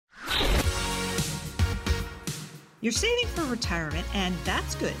You're saving for retirement, and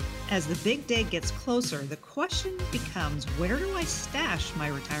that's good. As the big day gets closer, the question becomes, where do I stash my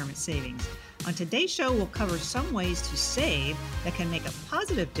retirement savings? On today's show, we'll cover some ways to save that can make a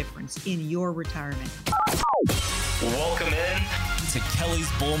positive difference in your retirement. Welcome in to Kelly's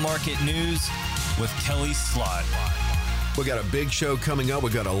Bull Market News with Kelly Slott. We got a big show coming up.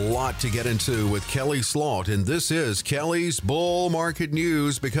 We got a lot to get into with Kelly Slott, and this is Kelly's Bull Market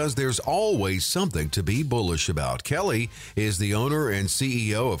News because there's always something to be bullish about. Kelly is the owner and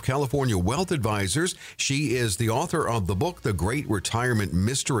CEO of California Wealth Advisors. She is the author of the book, The Great Retirement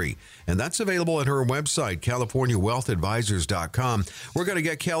Mystery, and that's available at her website, CaliforniaWealthAdvisors.com. We're going to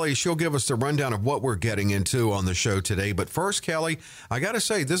get Kelly. She'll give us the rundown of what we're getting into on the show today. But first, Kelly, I got to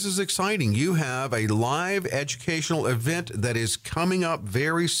say, this is exciting. You have a live educational event that is coming up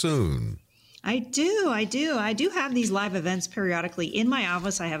very soon. I do have these live events periodically in my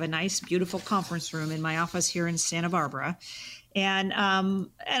office. I have a nice, beautiful conference room in my office here in Santa Barbara. And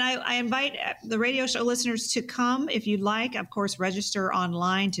I invite the radio show listeners to come if you'd like. Of course, register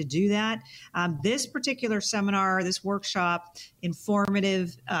online to do that. This particular seminar, this workshop,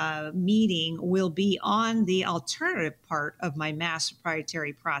 informative meeting will be on the alternative part of my mass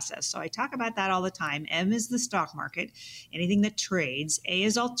proprietary process. So I talk about that all the time. M is the stock market, anything that trades. A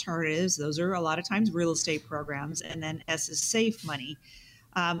is alternatives. Those are a lot of times real estate programs. And then S is safe money.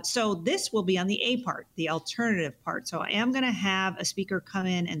 So this will be on the A part, the alternative part. So I am going to have a speaker come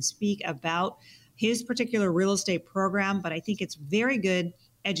in and speak about his particular real estate program, but I think it's very good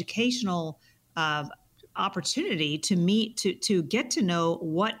educational opportunity to meet, to get to know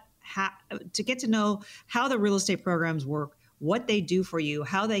how the real estate programs work, what they do for you,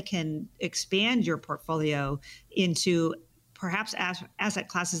 how they can expand your portfolio into perhaps asset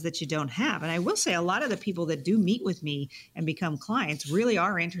classes that you don't have. And I will say a lot of the people that do meet with me and become clients really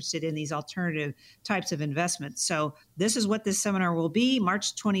are interested in these alternative types of investments. So this is what this seminar will be,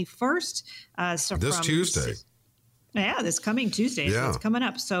 March 21st. This Tuesday. Yeah, this coming Tuesday. Yeah. So it's coming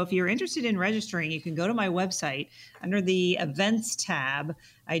up. So if you're interested in registering, you can go to my website under the events tab.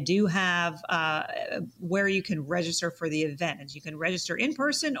 I do have where you can register for the event. And you can register in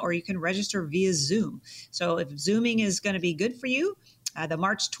person or you can register via Zoom. So if Zooming is going to be good for you, the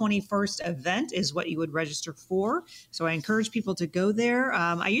March 21st event is what you would register for. So I encourage people to go there.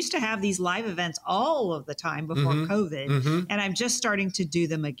 I used to have these live events all of the time before COVID, and I'm just starting to do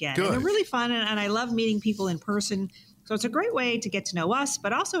them again. Good. And they're really fun, and I love meeting people in person. So it's a great way to get to know us,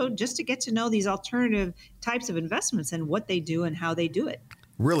 but also just to get to know these alternative types of investments and what they do and how they do it.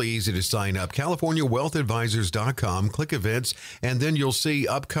 Really easy to sign up. CaliforniaWealthAdvisors.com, click events, and then you'll see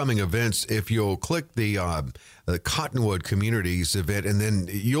upcoming events. If you'll click the Cottonwood Communities event, and then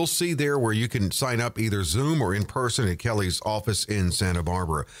you'll see there where you can sign up either Zoom or in person at Kelly's office in Santa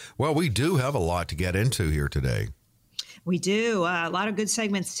Barbara. Well, we do have a lot to get into here today. We do. A lot of good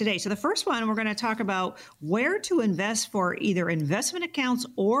segments today. So the first one, we're going to talk about where to invest for either investment accounts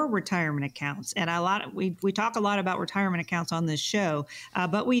or retirement accounts. And we talk a lot about retirement accounts on this show,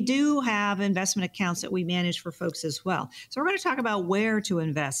 but we do have investment accounts that we manage for folks as well. So we're going to talk about where to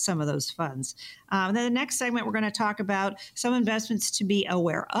invest some of those funds. And then the next segment, we're going to talk about some investments to be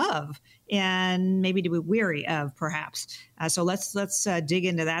aware of and maybe to be wary of, perhaps. So let's dig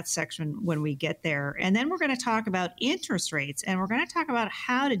into that section when we get there. And then we're going to talk about interest rates, and we're going to talk about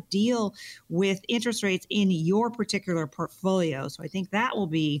how to deal with interest rates in your particular portfolio. So I think that will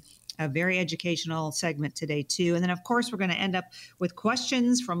be a very educational segment today, too. And then, of course, we're going to end up with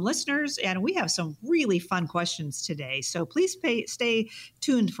questions from listeners, and we have some really fun questions today. So please stay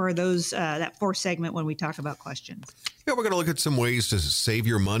tuned for those that fourth segment when we talk about questions. Yeah, we're going to look at some ways to save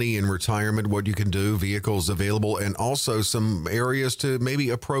your money in retirement, what you can do, vehicles available, and also some areas to maybe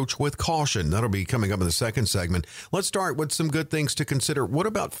approach with caution. That'll be coming up in the second segment. Let's start with some good things to consider. What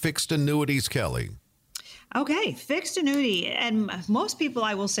about fixed annuities, Kelly? Okay, fixed annuity. And most people,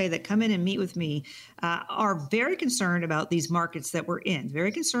 I will say, that come in and meet with me are very concerned about these markets that we're in,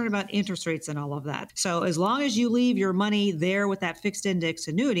 very concerned about interest rates and all of that. So as long as you leave your money there with that fixed index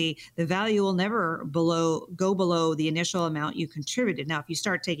annuity, the value will never go below the initial amount you contributed. Now, if you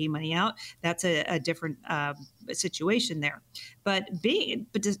start taking money out, that's a different situation there. But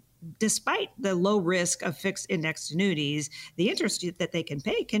despite the low risk of fixed index annuities, the interest that they can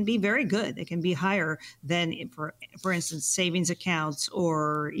pay can be very good. They can be higher than, for instance, savings accounts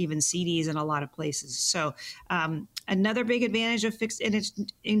or even CDs in a lot of places. So another big advantage of fixed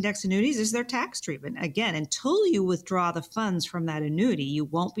index annuities is their tax treatment. Again, until you withdraw the funds from that annuity, you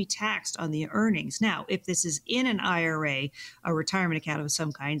won't be taxed on the earnings. Now, if this is in an IRA, a retirement account of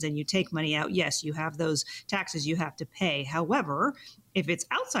some kinds, and you take money out, yes, you have those taxes you have to pay. However, If it's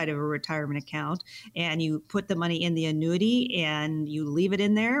outside of a retirement account and you put the money in the annuity and you leave it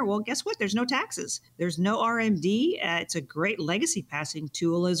in there, well, guess what? There's no taxes. There's no RMD. It's a great legacy passing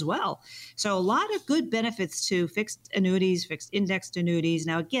tool as well. So a lot of good benefits to fixed annuities, fixed indexed annuities.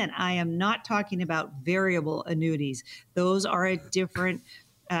 Now, again, I am not talking about variable annuities. Those are a different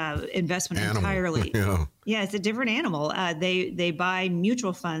investment entirely. Yeah, it's a different animal. They buy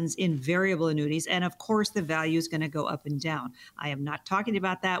mutual funds in variable annuities, and of course, the value is going to go up and down. I am not talking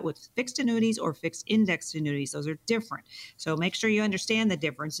about that with fixed annuities or fixed indexed annuities. Those are different. So make sure you understand the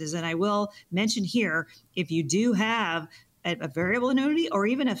differences. And I will mention here, if you do have a variable annuity or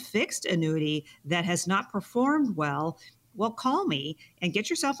even a fixed annuity that has not performed well, call me and get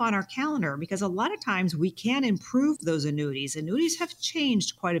yourself on our calendar, because a lot of times we can improve those annuities. Annuities have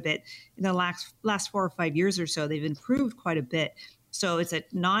changed quite a bit in the last 4 or 5 years or so. They've improved quite a bit. So it's a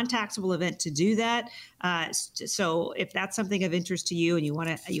non-taxable event to do that. So if that's something of interest to you and you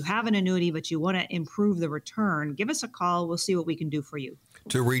have an annuity, but you want to improve the return, give us a call. We'll see what we can do for you.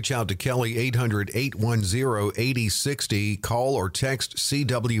 To reach out to Kelly, 800-810-8060. Call or text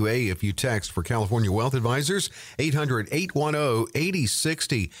CWA if you text for California Wealth Advisors,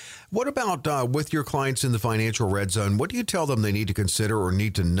 800-810-8060. What about with your clients in the financial red zone? What do you tell them they need to consider or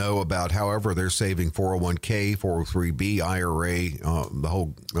need to know about however they're saving 401k, 403b, IRA,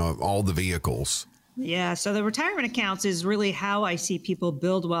 all the vehicles? Yeah, so the retirement accounts is really how I see people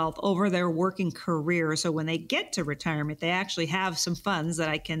build wealth over their working career. So when they get to retirement, they actually have some funds that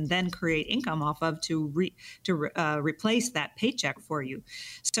I can then create income off of to replace that paycheck for you.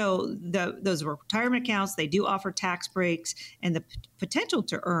 So those retirement accounts, they do offer tax breaks and the potential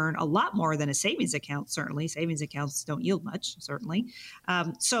to earn a lot more than a savings account. Certainly, savings accounts don't yield much. Certainly.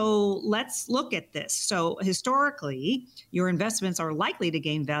 So let's look at this. So historically, your investments are likely to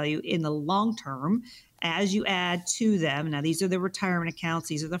gain value in the long term as you add to them. Now, these are the retirement accounts.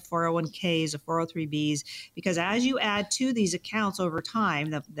 These are the 401ks, the 403bs, because as you add to these accounts over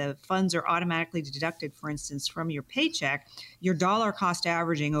time, the funds are automatically deducted, for instance, from your paycheck, your dollar cost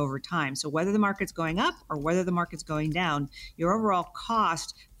averaging over time. So whether the market's going up or whether the market's going down, your overall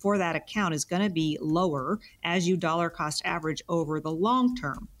cost for that account is going to be lower as you dollar cost average over the long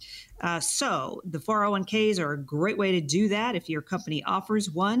term. So the 401ks are a great way to do that. If your company offers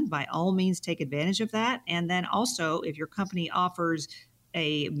one, by all means, take advantage of that. And then also, if your company offers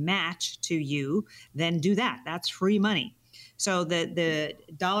a match to you, then do that. That's free money. So the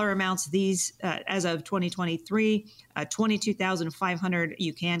dollar amounts, these as of 2023, $22,500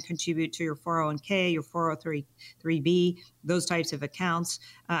 you can contribute to your 401k, your 403b, those types of accounts.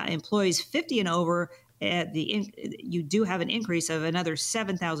 Employees 50 and over, you do have an increase of another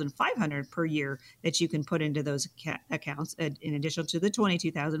 $7,500 per year that you can put into those accounts, in addition to the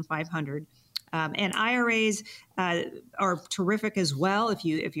 $22,500. And IRAs are terrific as well.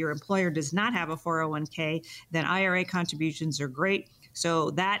 If your employer does not have a 401k, then IRA contributions are great.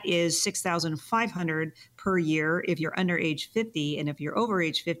 So that is $6,500 per year if you're under age 50, and if you're over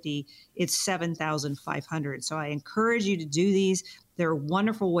age 50, it's $7,500. So I encourage you to do these. They're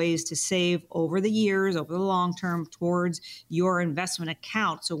wonderful ways to save over the years, over the long term, towards your investment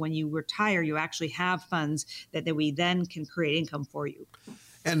account. So when you retire, you actually have funds that we then can create income for you.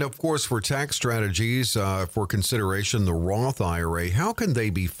 And of course, for tax strategies, for consideration, the Roth IRA, how can they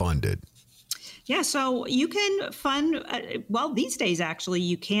be funded? Yeah, so you can fund, these days, actually,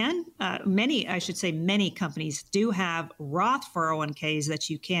 you can. Many companies do have Roth 401ks that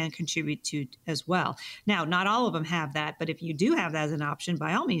you can contribute to as well. Now, not all of them have that, but if you do have that as an option,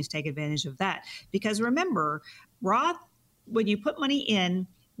 by all means, take advantage of that. Because remember, Roth, when you put money in,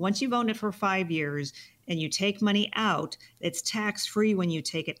 once you've owned it for 5 years and you take money out, it's tax-free when you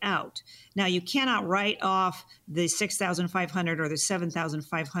take it out. Now, you cannot write off the $6,500 or the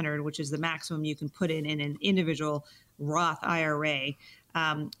 $7,500, which is the maximum you can put in an individual Roth IRA.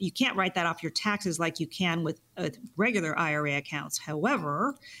 You can't write that off your taxes like you can with regular IRA accounts.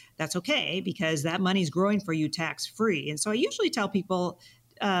 However, that's okay because that money's growing for you tax-free. And so I usually tell people,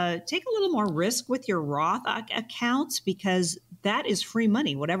 take a little more risk with your Roth accounts because that is free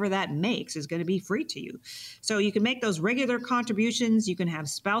money. Whatever that makes is going to be free to you. So you can make those regular contributions. You can have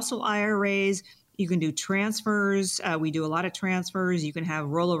spousal IRAs. You can do transfers. We do a lot of transfers. You can have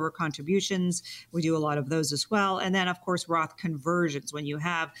rollover contributions. We do a lot of those as well. And then, of course, Roth conversions. When you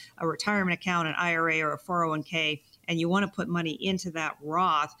have a retirement account, an IRA, or a 401k, and you want to put money into that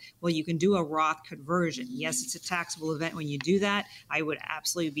Roth, well, you can do a Roth conversion. Yes, it's a taxable event when you do that. I would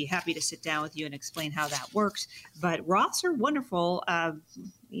absolutely be happy to sit down with you and explain how that works. But Roths are wonderful,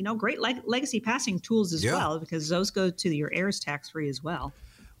 great legacy passing tools as well, because those go to your heirs tax-free as well.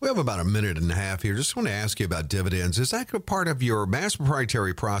 We have about a minute and a half here. Just want to ask you about dividends. Is that a part of your mass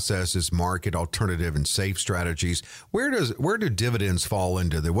proprietary processes, market, alternative, and safe strategies? Where do dividends fall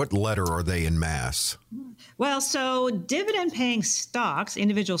into what letter are they in mass? Well, so dividend paying stocks,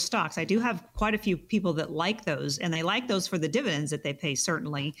 individual stocks, I do have quite a few people that like those, and they like those for the dividends that they pay,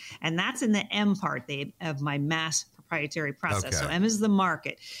 certainly. And that's in the M part of my mass proprietary process. Okay. So M is the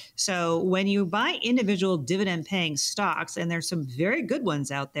market. So when you buy individual dividend paying stocks, and there's some very good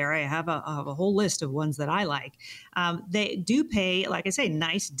ones out there, I have a whole list of ones that I like. They do pay, like I say,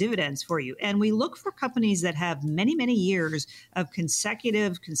 nice dividends for you. And we look for companies that have many, many years of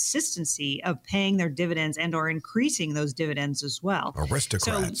consecutive consistency of paying their dividends and or increasing those dividends as well.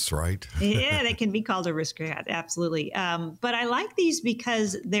 Aristocrats, right? Yeah, they can be called aristocrats, absolutely. But I like these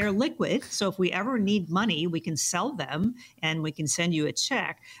because they're liquid. So if we ever need money, we can sell them and we can send you a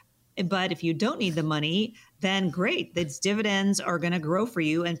check. But if you don't need the money, then great. These dividends are going to grow for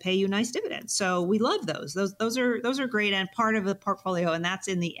you and pay you nice dividends. So we love those. Those are great and part of the portfolio. And that's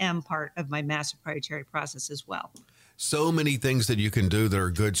in the M part of my mass proprietary process as well. So many things that you can do that are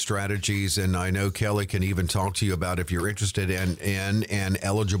good strategies. And I know Kelly can even talk to you about if you're interested in and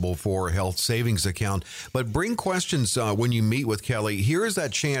eligible for a health savings account. But bring questions when you meet with Kelly. Here is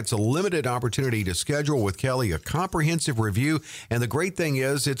that chance, a limited opportunity to schedule with Kelly a comprehensive review. And the great thing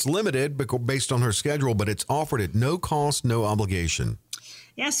is it's limited based on her schedule, but it's offered at no cost, no obligation.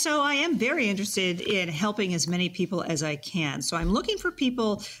 Yeah, so I am very interested in helping as many people as I can. So I'm looking for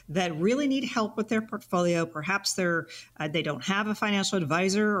people that really need help with their portfolio. Perhaps they don't have a financial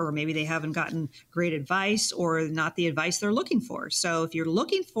advisor, or maybe they haven't gotten great advice or not the advice they're looking for. So if you're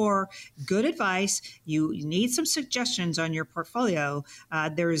looking for good advice, you need some suggestions on your portfolio.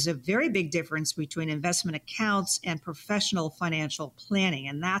 There is a very big difference between investment accounts and professional financial planning,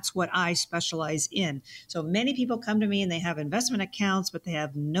 and that's what I specialize in. So many people come to me and they have investment accounts, but they have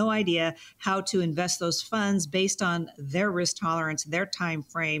no idea how to invest those funds based on their risk tolerance, their time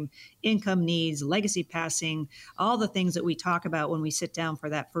frame, income needs, legacy passing, all the things that we talk about when we sit down for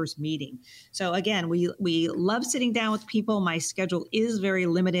that first meeting. So again, we love sitting down with people. My schedule is very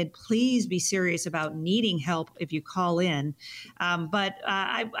limited. Please be serious about needing help if you call in. But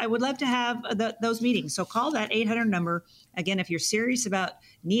I would love to have those meetings. So call that 800 number. Again, if you're serious about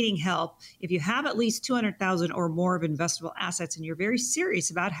needing help, if you have at least $200,000 or more of investable assets and you're very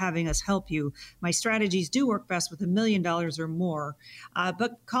serious about having us help you, my strategies do work best with $1 million or more.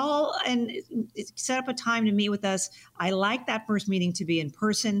 But call and set up a time to meet with us. I like that first meeting to be in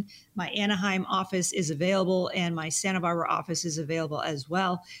person. My Anaheim office is available and my Santa Barbara office is available as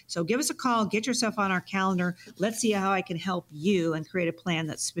well. So give us a call, get yourself on our calendar. Let's see how I can help you and create a plan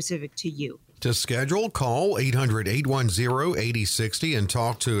that's specific to you. To schedule, call 800-810-8060 and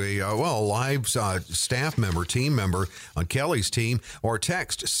talk to a live staff member, team member on Kelly's team, or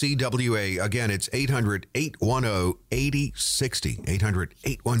text CWA. Again, it's 800-810-8060,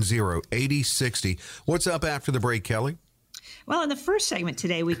 800-810-8060. What's up after the break, Kelly? Well, in the first segment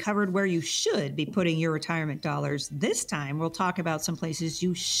today, we covered where you should be putting your retirement dollars. This time, we'll talk about some places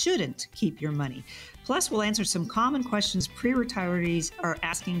you shouldn't keep your money. Plus, we'll answer some common questions pre-retirees are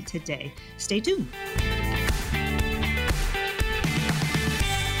asking today. Stay tuned.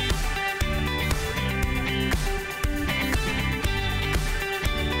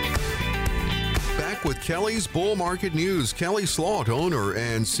 With Kelly's Bull Market News. Kelly Slaught, owner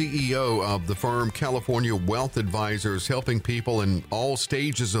and CEO of the firm California Wealth Advisors, helping people in all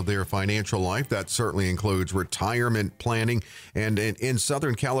stages of their financial life. That certainly includes retirement planning and in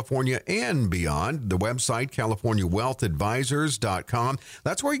Southern California and beyond. The website, CaliforniaWealthAdvisors.com.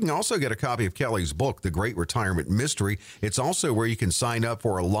 That's where you can also get a copy of Kelly's book, The Great Retirement Mystery. It's also where you can sign up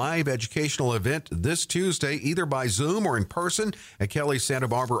for a live educational event this Tuesday, either by Zoom or in person at Kelly's Santa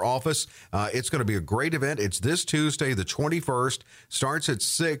Barbara office. It's going to be a great event. It's this Tuesday, the 21st, starts at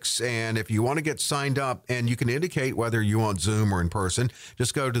 6. And if you want to get signed up, and you can indicate whether you want Zoom or in person,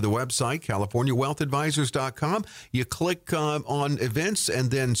 just go to the website, CaliforniaWealthAdvisors.com. You click on events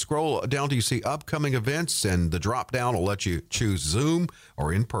and then scroll down till you see upcoming events, and the drop down will let you choose Zoom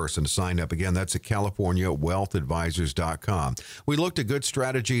or in person to sign up. Again, that's at CaliforniaWealthAdvisors.com. We looked at good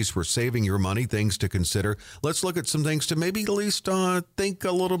strategies for saving your money, things to consider. Let's look at some things to maybe at least think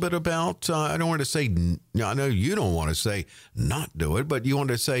a little bit about. I don't want to say, I know you don't want to say not do it, but you want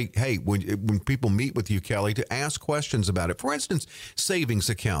to say, hey, when people meet with you, Kelly, to ask questions about it. For instance, savings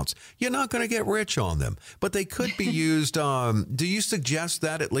accounts. You're not going to get rich on them, but they could be used. Do you suggest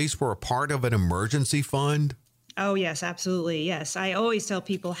that at least for a part of an emergency fund? Oh, yes, absolutely. Yes. I always tell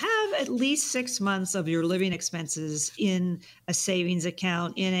people have at least 6 months of your living expenses in a savings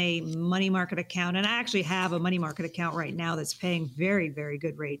account, in a money market account. And I actually have a money market account right now that's paying very, very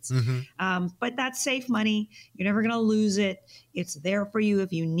good rates. Hmm. But that's safe money. You're never going to lose it. It's there for you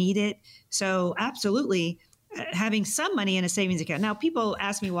if you need it. So, absolutely. Having some money in a savings account. Now, people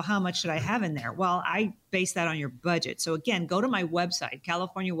ask me, well, how much should I have in there? Well, I base that on your budget. So again, go to my website,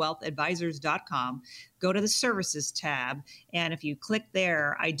 CaliforniaWealthAdvisors.com, go to the services tab. And if you click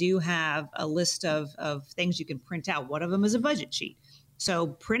there, I do have a list of things you can print out. One of them is a budget sheet. So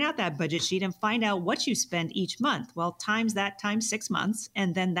print out that budget sheet and find out what you spend each month. Well, times that times 6 months.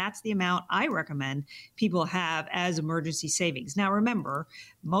 And then that's the amount I recommend people have as emergency savings. Now, remember,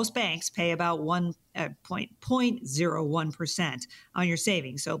 most banks pay about 0.01% on your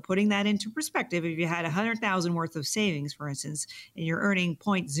savings. So putting that into perspective, if you had 100,000 worth of savings, for instance, and you're earning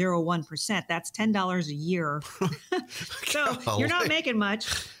 0.01%, that's $10 a year. So you're not making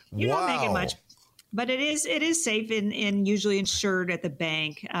much. You're not making much. But it is safe and usually insured at the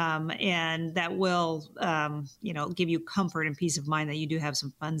bank, and that will give you comfort and peace of mind that you do have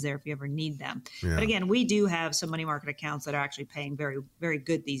some funds there if you ever need them. Yeah. But again, we do have some money market accounts that are actually paying very, very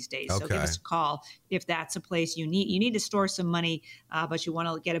good these days. Okay. So give us a call if that's a place you need. You need to store some money, but you want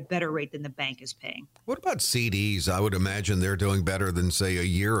to get a better rate than the bank is paying. What about CDs? I would imagine they're doing better than, say, a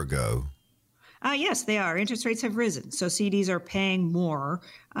year ago. Yes, they are. Interest rates have risen, so CDs are paying more.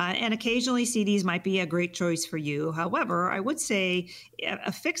 And occasionally CDs might be a great choice for you. However, I would say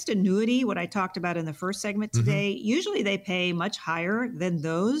a fixed annuity, what I talked about in the first segment today, usually they pay much higher than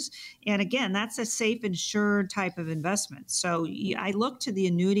those. And again, that's a safe, insured type of investment. So I look to the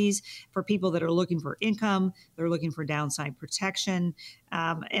annuities for people that are looking for income, they're looking for downside protection.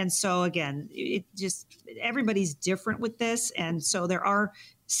 And so again, everybody's different with this. And so there are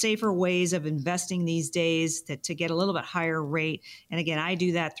safer ways of investing these days to get a little bit higher rate. And again, I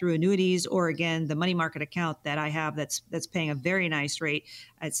do that through annuities, or again, the money market account that I have that's paying a very nice rate.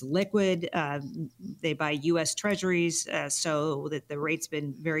 It's liquid. They buy U.S. Treasuries, so that the rate's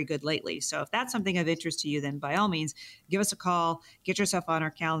been very good lately. So if that's something of interest to you, then by all means, give us a call, get yourself on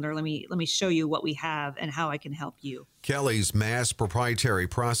our calendar. Let me show you what we have and how I can help you. Kelly's mass proprietary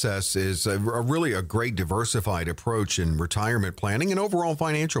process is really a great diversified approach in retirement planning and overall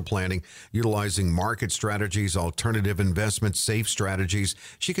financial planning, utilizing market strategies, alternative investments, safe strategies.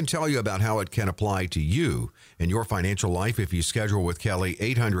 She can tell you about how it can apply to you in your financial life if you schedule with Kelly.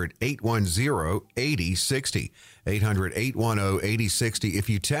 800-810-8060. 800-810-8060. If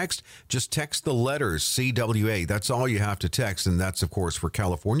you text, just text the letters CWA. That's all you have to text. And that's, of course, for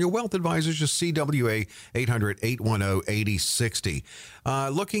California Wealth Advisors, just CWA, 800-810-8060.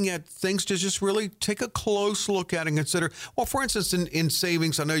 Looking at things to just really take a close look at and consider. Well, for instance, in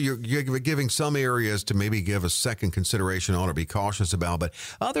savings, I know you're giving some areas to maybe give a second consideration on or be cautious about. But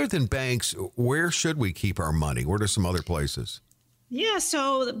other than banks, where should we keep our money? What are some other places? Yeah,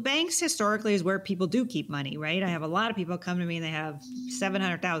 so the banks historically is where people do keep money, right? I have a lot of people come to me and they have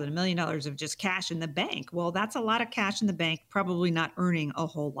 $700,000, $1 million of just cash in the bank. Well, that's a lot of cash in the bank, probably not earning a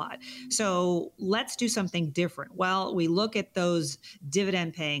whole lot. So let's do something different. Well, we look at those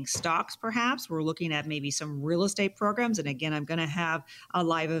dividend paying stocks, perhaps. We're looking at maybe some real estate programs. And again, I'm going to have a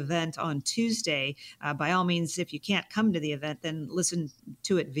live event on Tuesday. By all means, if you can't come to the event, then listen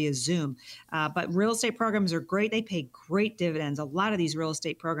to it via Zoom. But real estate programs are great. They pay great dividends. A lot of these real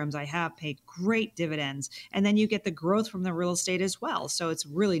estate programs I have pay great dividends, and then you get the growth from the real estate as well. So it's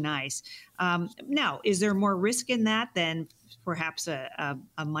really nice. Now, is there more risk in that than perhaps a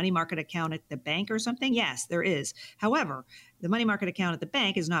money market account at the bank or something? Yes, there is. However, the money market account at the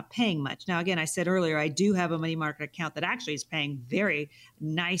bank is not paying much. Now, again, I said earlier, I do have a money market account that actually is paying very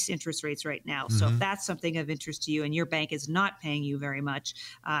nice interest rates right now. So if that's something of interest to you and your bank is not paying you very much,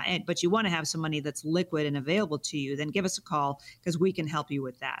 but you want to have some money that's liquid and available to you, then give us a call because we can help you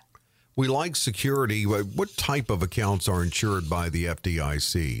with that. We like security. What type of accounts are insured by the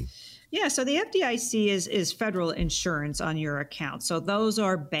FDIC? Yeah, so the FDIC is federal insurance on your account. So those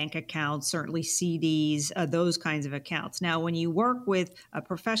are bank accounts, certainly CDs, those kinds of accounts. Now, when you work with a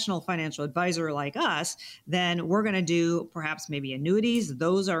professional financial advisor like us, then we're going to do perhaps maybe annuities.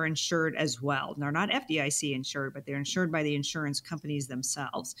 Those are insured as well. They're not FDIC insured, but they're insured by the insurance companies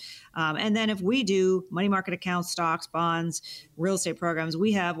themselves. And then if we do money market accounts, stocks, bonds, real estate programs,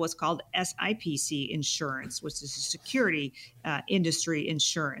 we have what's called SIPC insurance, which is a security industry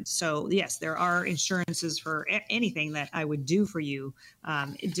insurance. So yes, there are insurances for anything that I would do for you.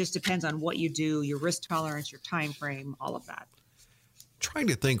 It just depends on what you do, your risk tolerance, your time frame, all of that. trying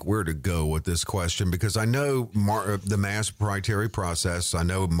to think where to go with this question because I know the mass proprietary process. I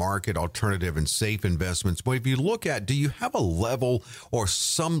know market, alternative, and safe investments. But if you look at, do you have a level or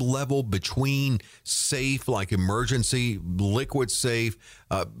some level between safe, like emergency, liquid safe,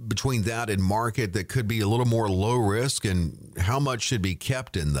 between that and market that could be a little more low risk? And how much should be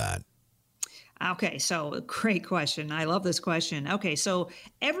kept in that? Okay, so great question. I love this question. Okay, so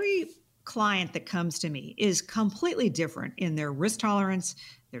every client that comes to me is completely different in their risk tolerance,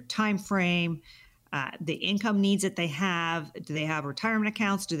 their time frame, the income needs that they have. Do they have retirement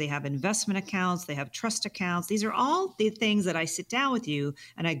accounts? Do they have investment accounts? They have trust accounts. These are all the things that I sit down with you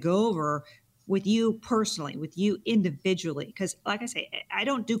and I go over with you personally, with you individually. Because like I say, I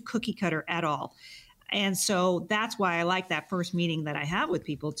don't do cookie cutter at all. And so that's why I like that first meeting that I have with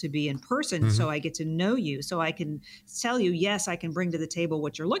people to be in person. So I get to know you, so I can tell you, yes, I can bring to the table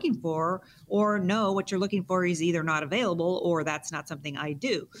what you're looking for, or no, what you're looking for is either not available or that's not something I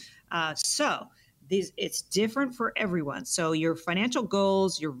do. It's different for everyone. So your financial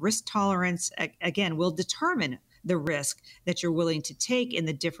goals, your risk tolerance, again, will determine the risk that you're willing to take in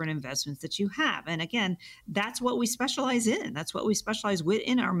the different investments that you have. And again, that's what we specialize in. That's what we specialize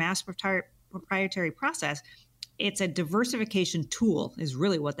within our mass proprietary process. It's a diversification tool is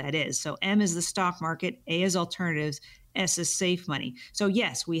really what that is. So M is the stock market, A is alternatives, S is safe money. So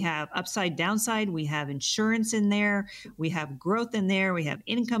yes, we have upside, downside, we have insurance in there, we have growth in there, we have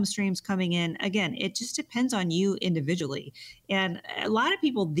income streams coming in. Again, it just depends on you individually. And a lot of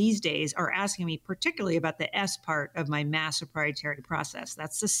people these days are asking me particularly about the S part of my mass proprietary process.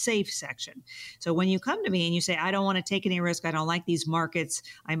 That's the safe section. So when you come to me and you say, I don't want to take any risk, I don't like these markets,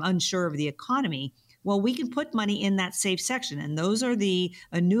 I'm unsure of the economy, well, we can put money in that safe section. And those are the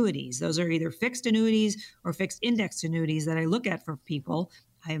annuities. Those are either fixed annuities or fixed indexed annuities that I look at for people.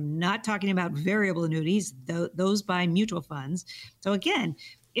 I am not talking about variable annuities. Those buy mutual funds. So again,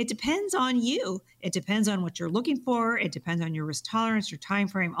 it depends on you. It depends on what you're looking for. It depends on your risk tolerance, your time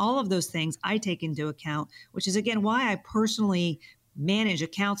frame, all of those things I take into account, which is, again, why I personally manage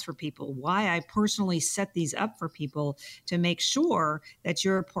accounts for people, why I personally set these up for people to make sure that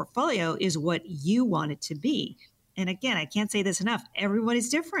your portfolio is what you want it to be. And again, I can't say this enough. Everybody's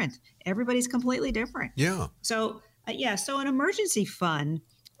different. Everybody's completely different. Yeah. So an emergency fund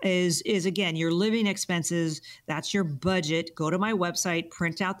is again, your living expenses. That's your budget. Go to my website,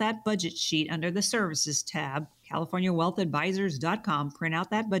 print out that budget sheet under the services tab, CaliforniaWealthAdvisors.com, print out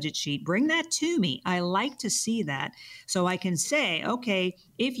that budget sheet, bring that to me. I like to see that so I can say, okay,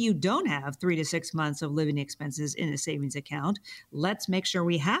 if you don't have 3 to 6 months of living expenses in a savings account, let's make sure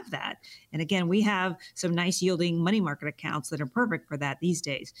we have that. And again, we have some nice yielding money market accounts that are perfect for that these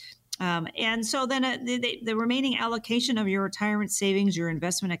days. And so then the remaining allocation of your retirement savings, your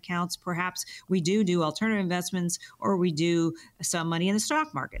investment accounts, perhaps we do alternative investments, or we do some money in the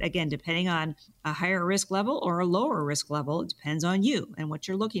stock market. Again, depending on a higher risk level or a lower risk level, it depends on you and what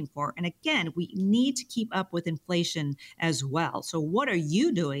you're looking for. And again, we need to keep up with inflation as well. So what are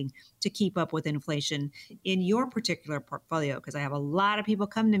you doing to keep up with inflation in your particular portfolio? Because I have a lot of people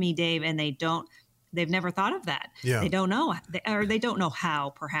come to me, Dave, and they've never thought of that. Yeah. They don't know, or they don't know how,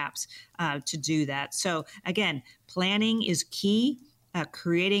 perhaps, to do that. So again, planning is key.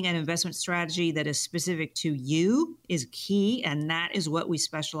 Creating an investment strategy that is specific to you is key, and that is what we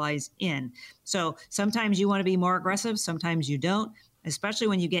specialize in. So sometimes you want to be more aggressive, sometimes you don't. Especially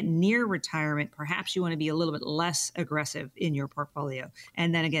when you get near retirement, perhaps you want to be a little bit less aggressive in your portfolio.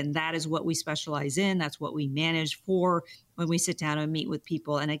 And then again, that is what we specialize in. That's what we manage for when we sit down and meet with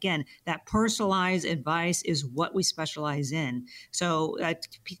people. And again, that personalized advice is what we specialize in. So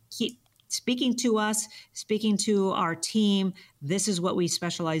keep speaking to us, speaking to our team. This is what we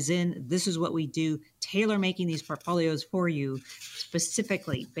specialize in. This is what we do. Tailor making these portfolios for you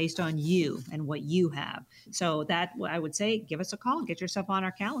specifically based on you and what you have. So that, I would say, give us a call and get yourself on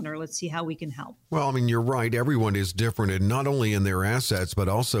our calendar. Let's see how we can help. Well, I mean, you're right. Everyone is different, and not only in their assets, but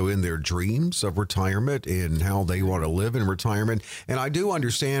also in their dreams of retirement and how they want to live in retirement. And I do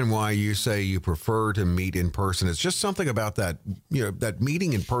understand why you say you prefer to meet in person. It's just something about that, that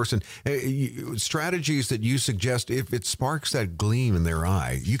meeting in person, strategies that you suggest, if it sparks that gleam in their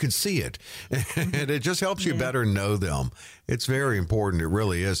eye, you can see it. And it just helps you better know them. It's very important. It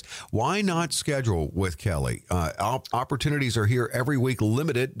really is. Why not schedule with Kelly? Opportunities are here every week,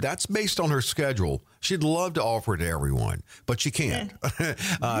 limited. That's based on her schedule. She'd love to offer it to everyone, but she can't.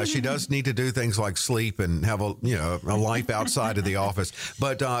 She does need to do things like sleep and have a life outside of the office.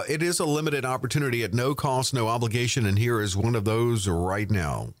 But it is a limited opportunity at no cost, no obligation. And here is one of those right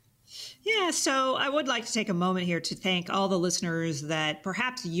now. Yeah, so I would like to take a moment here to thank all the listeners that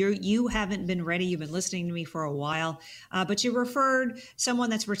perhaps you haven't been ready. You've been listening to me for a while, but you referred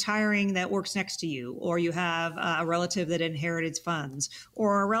someone that's retiring that works next to you, or you have a relative that inherited funds,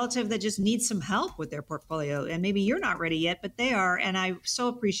 or a relative that just needs some help with their portfolio. And maybe you're not ready yet, but they are. And I so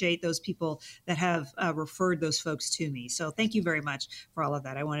appreciate those people that have referred those folks to me. So thank you very much for all of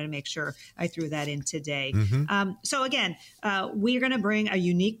that. I wanted to make sure I threw that in today. So again, we're going to bring a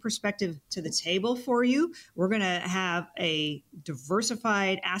unique perspective to the table for you. We're going to have a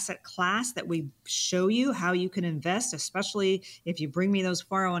diversified asset class that we show you how you can invest, especially if you bring me those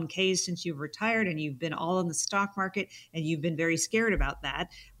 401ks since you've retired and you've been all in the stock market and you've been very scared about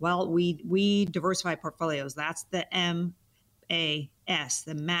that. Well, we diversify portfolios. That's the MAS,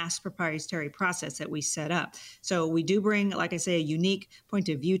 the mass proprietary process that we set up. So we do bring, like I say, a unique point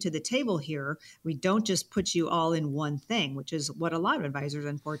of view to the table here. We don't just put you all in one thing, which is what a lot of advisors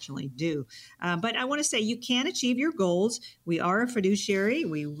unfortunately do. But I want to say you can achieve your goals. We are a fiduciary.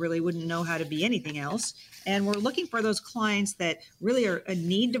 We really wouldn't know how to be anything else. And we're looking for those clients that really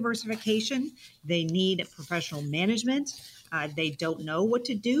need diversification. They need professional management. They don't know what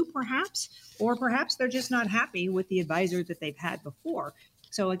to do, perhaps, or perhaps they're just not happy with the advisors that they've had before.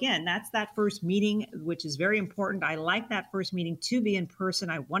 So again, that's that first meeting, which is very important. I like that first meeting to be in person.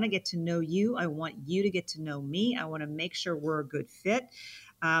 I want to get to know you. I want you to get to know me. I want to make sure we're a good fit.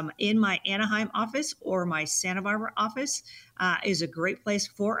 In my Anaheim office or my Santa Barbara office is a great place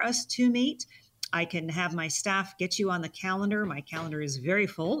for us to meet. I can have my staff get you on the calendar. My calendar is very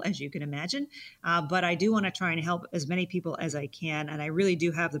full, as you can imagine, but I do want to try and help as many people as I can. And I really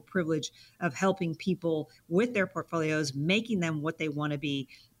do have the privilege of helping people with their portfolios, making them what they want to be,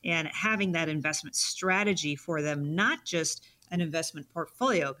 and having that investment strategy for them, not just an investment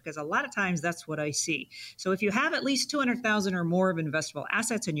portfolio, because a lot of times that's what I see. So if you have at least 200,000 or more of investable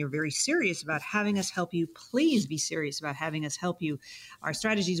assets and you're very serious about having us help you, please be serious about having us help you. Our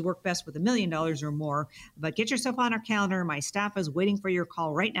strategies work best with $1 million or more, but get yourself on our calendar. My staff is waiting for your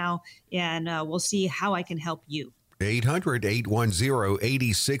call right now, and we'll see how I can help you.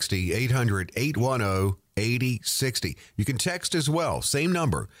 800-810-8060, 800-810-8060. You can text as well, same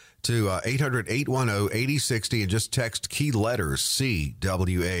number, to 800-810-8060, and just text key letters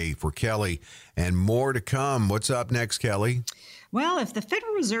CWA for Kelly, and more to come. What's up next, Kelly? Well, if the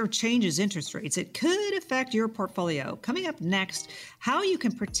Federal Reserve changes interest rates, it could affect your portfolio. Coming up next, how you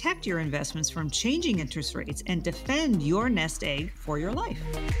can protect your investments from changing interest rates and defend your nest egg for your life.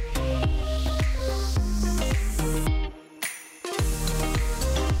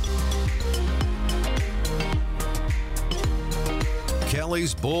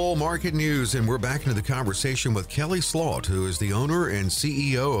 Kelly's Bull Market News, and we're back into the conversation with Kelly Slaught, who is the owner and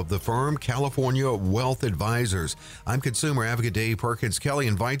CEO of the firm California Wealth Advisors. I'm consumer advocate Dave Perkins. Kelly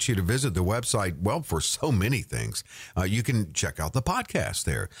invites you to visit the website, well, for so many things. You can check out the podcast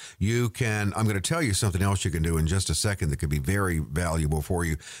there. You can, I'm going to tell you something else you can do in just a second that could be very valuable for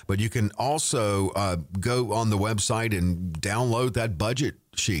you, but you can also go on the website and download that budget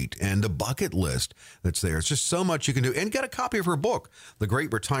sheet and the bucket list that's there. It's just so much you can do. And get a copy of her book, The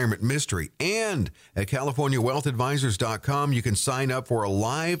Great Retirement Mystery. And at CaliforniaWealthAdvisors.com, you can sign up for a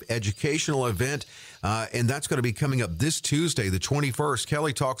live educational event. And that's going to be coming up this Tuesday, the 21st.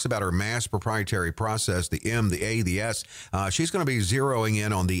 Kelly talks about her mass proprietary process, the M, the A, the S. She's going to be zeroing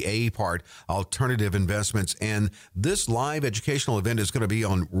in on the A part, alternative investments. And this live educational event is going to be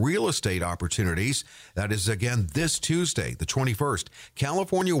on real estate opportunities. That is, again, this Tuesday, the 21st.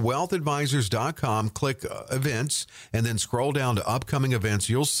 CaliforniaWealthAdvisors.com, click events, and then scroll down to upcoming events.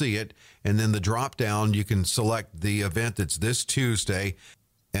 You'll see it. And then the drop down, you can select the event that's this Tuesday,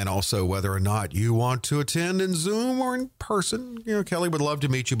 and also whether or not you want to attend in Zoom or in person. You know, Kelly would love to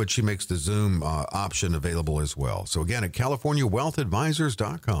meet you, but she makes the Zoom option available as well. So again, at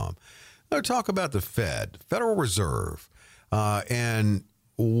CaliforniaWealthAdvisors.com. Let's talk about the Federal Reserve, and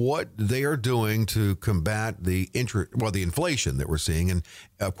what they are doing to combat the inflation that we're seeing, and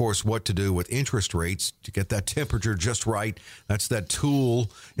of course what to do with interest rates to get that temperature just right. That's that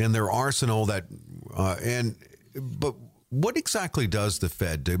tool in their arsenal. But what exactly does the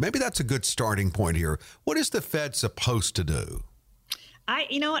Fed do? Maybe that's a good starting point here. What is the Fed supposed to do?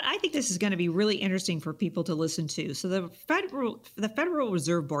 You know what? I think this is going to be really interesting for people to listen to. So the Federal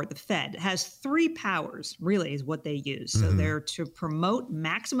Reserve Board, the Fed, has three powers, really, is what they use. So they're to promote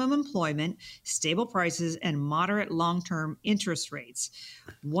maximum employment, stable prices, and moderate long-term interest rates.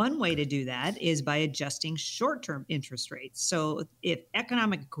 One way to do that is by adjusting short-term interest rates. So if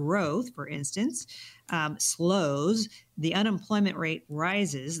economic growth, for instance, slows, the unemployment rate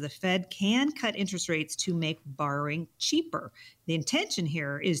rises, the Fed can cut interest rates to make borrowing cheaper. The intention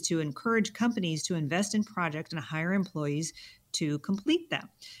here is to encourage companies to invest in projects and hire employees to complete them.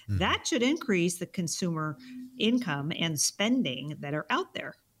 That should increase the consumer income and spending that are out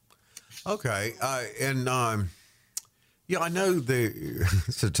there. Okay. Yeah, I know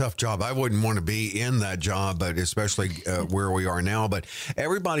it's a tough job. I wouldn't want to be in that job, but especially where we are now. But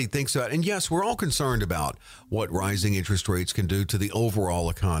everybody thinks about it. And yes, we're all concerned about what rising interest rates can do to the overall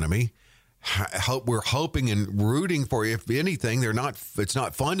economy. We're hoping and rooting for, if anything, it's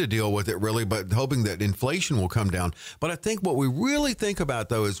not fun to deal with it really, but hoping that inflation will come down. But I think what we really think about,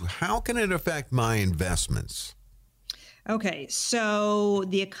 though, is how can it affect my investments? Okay, so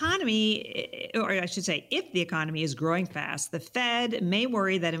the economy, or I should say, if the economy is growing fast, the Fed may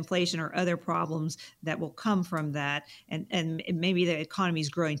worry that inflation or other problems that will come from that, and maybe the economy is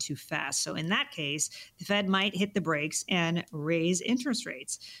growing too fast. So in that case, the Fed might hit the brakes and raise interest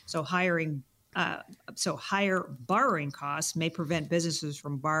rates. So higher borrowing costs may prevent businesses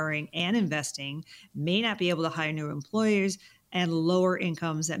from borrowing and investing, may not be able to hire new employees, and lower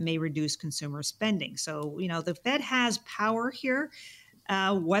incomes that may reduce consumer spending. So, the Fed has power here.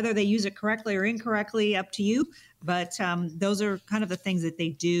 Whether they use it correctly or incorrectly, up to you. But those are kind of the things that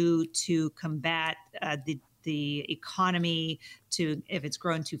they do to combat the economy, if it's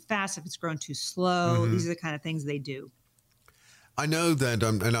growing too fast, if it's growing too slow. These are the kind of things they do. I know that,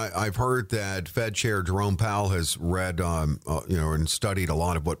 and I've heard that Fed Chair Jerome Powell has read, and studied a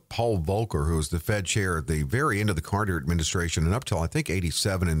lot of what Paul Volcker, who was the Fed Chair at the very end of the Carter administration and up till I think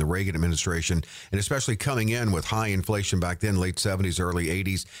 87 in the Reagan administration, and especially coming in with high inflation back then, late 70s, early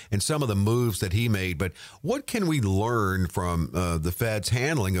 80s, and some of the moves that he made. But what can we learn from the Fed's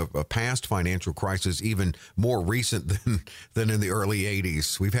handling of a past financial crisis, even more recent than in the early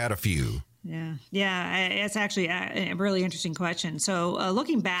 80s? We've had a few. Yeah, it's actually a really interesting question. So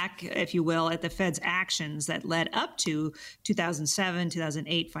looking back, if you will, at the Fed's actions that led up to 2007,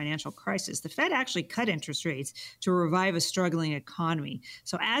 2008 financial crisis, the Fed actually cut interest rates to revive a struggling economy.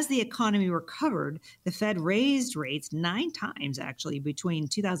 So as the economy recovered, the Fed raised rates 9 times actually between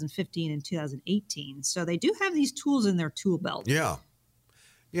 2015 and 2018. So they do have these tools in their tool belt.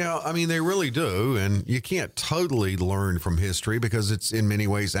 Yeah, I mean, they really do. And you can't totally learn from history because it's in many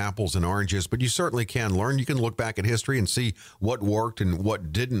ways apples and oranges, but you certainly can learn. You can look back at history and see what worked and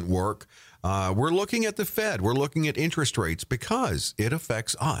what didn't work. We're looking at the Fed. We're looking at interest rates because it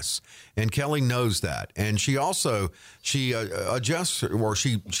affects us. And Kelly knows that. And she adjusts, or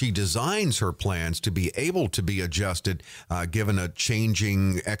she designs her plans to be able to be adjusted given a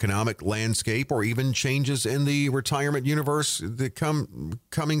changing economic landscape or even changes in the retirement universe that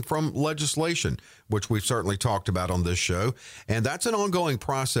coming from legislation, which we've certainly talked about on this show. And that's an ongoing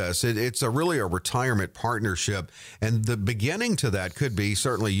process. It's really a retirement partnership. And the beginning to that could be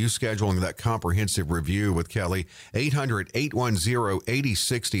certainly you scheduling that comprehensive review with Kelly.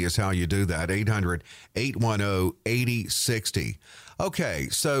 800-810-8060 is how you do that. 800-810-8060. Okay,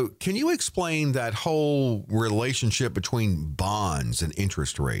 so can you explain that whole relationship between bonds and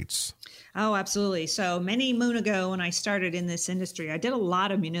interest rates? Oh, absolutely. So many moon ago, when I started in this industry, I did a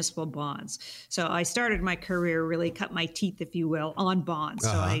lot of municipal bonds. So I started my career, really cut my teeth, if you will, on bonds. So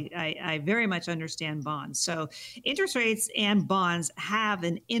I very much understand bonds. So interest rates and bonds have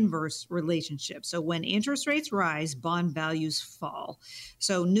an inverse relationship. So when interest rates rise, bond values fall.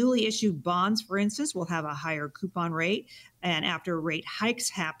 So newly issued bonds, for instance, will have a higher coupon rate. And after rate hikes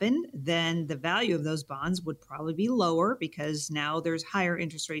happen, then the value of those bonds would probably be lower because now there's higher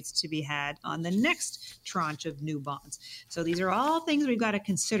interest rates to be had on the next tranche of new bonds. So these are all things we've got to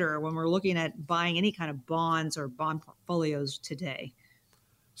consider when we're looking at buying any kind of bonds or bond portfolios today.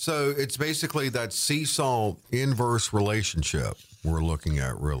 So it's basically that seesaw inverse relationship we're looking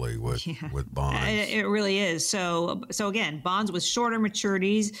at really with bonds. It really is. So again, bonds with shorter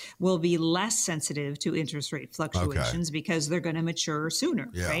maturities will be less sensitive to interest rate fluctuations because they're going to mature sooner,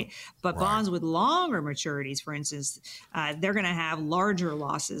 right? But bonds with longer maturities, for instance, they're going to have larger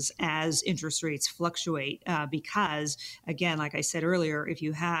losses as interest rates fluctuate because, again, like I said earlier, if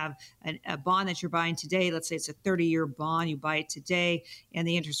you have a bond that you're buying today, let's say it's a 30-year bond, you buy it today, and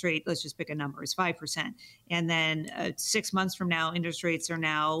the interest rate, let's just pick a number, is 5%. And then 6 months from now, interest rates are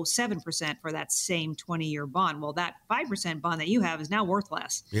now 7% for that same 20-year bond. Well, that 5% bond that you have is now worth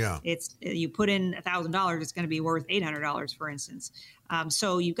less. Yeah. You put in $1,000, it's going to be worth $800, for instance.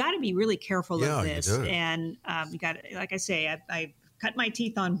 So you've got to be really careful of this. You do. And you got, like I say, I cut my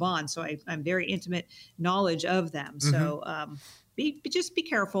teeth on bonds, so I'm very intimate knowledge of them. So just be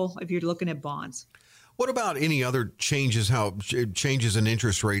careful if you're looking at bonds. What about any other changes, changes in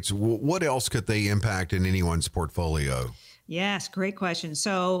interest rates? What else could they impact in anyone's portfolio? Yes, great question.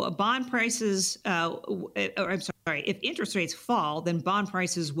 So bond prices, or I'm sorry, if interest rates fall, then bond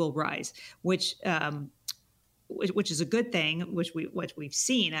prices will rise, which is a good thing, which we've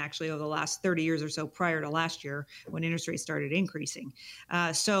seen actually over the last 30 years or so prior to last year when interest rates started increasing.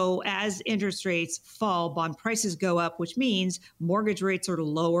 So as interest rates fall, bond prices go up, which means mortgage rates are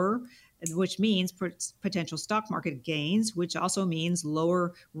lower, which means potential stock market gains, which also means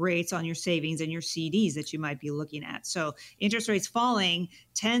lower rates on your savings and your CDs that you might be looking at. So interest rates falling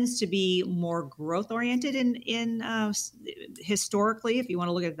tends to be more growth oriented in historically, if you want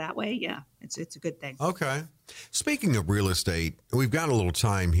to look at it that way. Yeah, it's a good thing. Okay. Speaking of real estate, we've got a little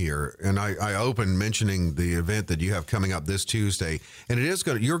time here, and I opened mentioning the event that you have coming up this Tuesday, and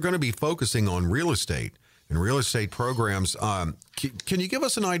you're going to be focusing on real estate and real estate programs. Can you give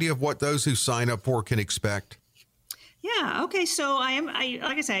us an idea of what those who sign up for can expect? Yeah. Okay. So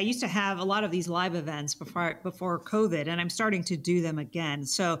like I said, I used to have a lot of these live events before COVID, and I'm starting to do them again.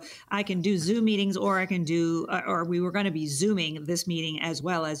 So I can do Zoom meetings, or I can do, or we were going to be Zooming this meeting as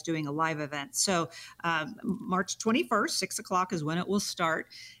well as doing a live event. So March 21st, 6:00 is when it will start.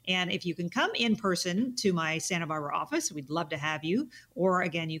 And if you can come in person to my Santa Barbara office, we'd love to have you. Or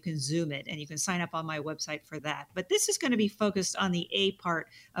again, you can Zoom it, and you can sign up on my website for that. But this is going to be focused on the A part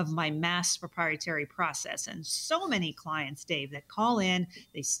of my mass proprietary process. And so many clients, Dave, that call in,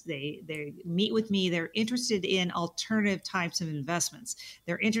 they meet with me. They're interested in alternative types of investments.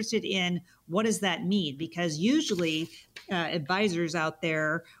 They're interested in what does that mean? Because usually advisors out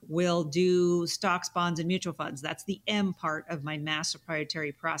there will do stocks, bonds, and mutual funds. That's the M part of my mass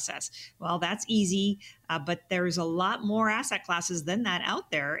proprietary process. Well, that's easy, but there's a lot more asset classes than that out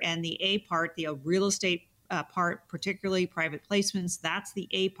there. And the A part, the real estate part, particularly private placements, that's the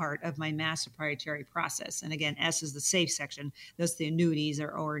A part of my mass proprietary process. And again, S is the safe section. Those are the annuities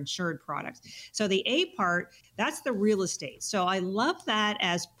or insured products. So the A part, that's the real estate. So I love that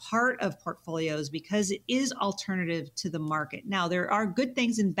as part of portfolios because it is alternative to the market. Now, there are good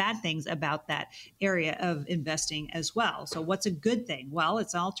things and bad things about that area of investing as well. So what's a good thing? Well,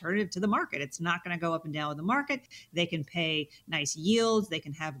 it's an alternative to the market. It's not going to go up and down with the market. They can pay nice yields. They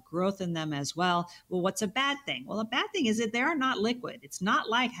can have growth in them as well. Well, what's a bad thing? Well, a bad thing is that they are not liquid. It's not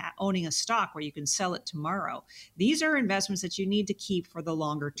like owning a stock where you can sell it tomorrow. These are investments that you need to keep for the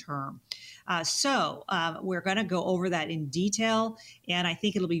longer term. So we're going to go over that in detail, and I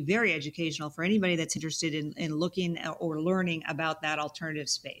think it'll be very educational for anybody that's interested in looking or learning about that alternative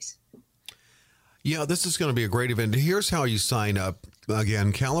space. Yeah, this is going to be a great event. Here's how you sign up.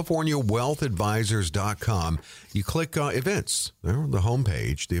 Again, CaliforniaWealthAdvisors.com. You click events, the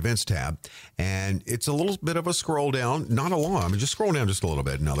homepage, the events tab, and it's a little bit of a scroll down, not a lot, just scroll down just a little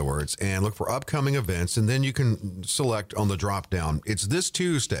bit, in other words, and look for upcoming events, and then you can select on the drop down. It's this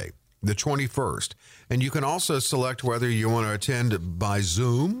Tuesday, the 21st, and you can also select whether you want to attend by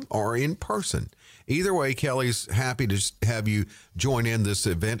Zoom or in person. Either way, Kelly's happy to have you join in this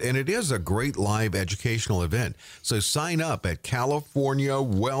event, and it is a great live educational event. So sign up at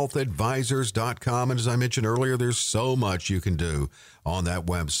CaliforniaWealthAdvisors.com, and as I mentioned earlier, there's so much you can do on that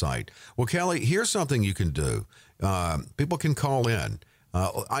website. Well, Kelly, here's something you can do. People can call in.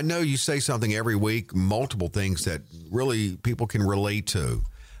 I know you say something every week, multiple things that really people can relate to.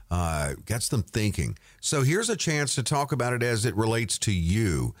 Gets them thinking. So here's a chance to talk about it as it relates to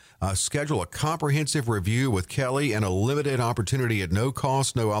you. Schedule a comprehensive review with Kelly and a limited opportunity at no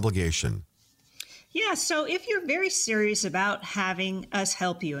cost, no obligation. Yeah, so if you're very serious about having us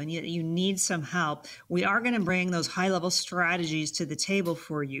help you and you need some help, we are going to bring those high-level strategies to the table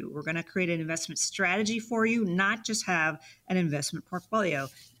for you. We're going to create an investment strategy for you, not just have an investment portfolio.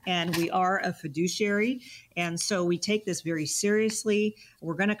 And we are a fiduciary, and so we take this very seriously.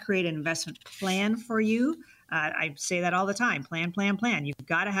 We're going to create an investment plan for you. I say that all the time, plan, plan, plan. You've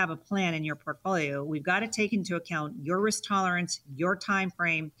got to have a plan in your portfolio. We've got to take into account your risk tolerance, your time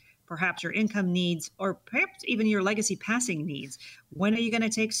frame, perhaps your income needs, or perhaps even your legacy passing needs. When are you going to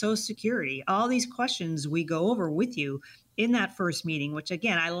take Social Security? All these questions we go over with you in that first meeting, which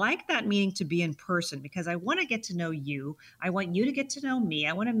again, I like that meeting to be in person because I want to get to know you. I want you to get to know me.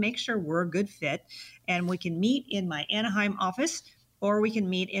 I want to make sure we're a good fit, and we can meet in my Anaheim office or we can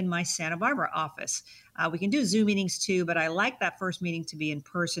meet in my Santa Barbara office. We can do Zoom meetings too, but I like that first meeting to be in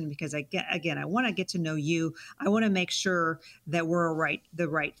person because I want to get to know you. I want to make sure that we're the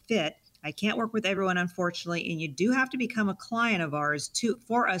right fit. I can't work with everyone, unfortunately, and you do have to become a client of ours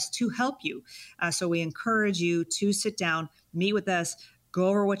for us to help you. So we encourage you to sit down, meet with us, go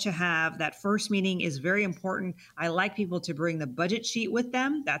over what you have. That first meeting is very important. I like people to bring the budget sheet with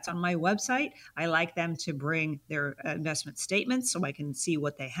them. That's on my website. I like them to bring their investment statements so I can see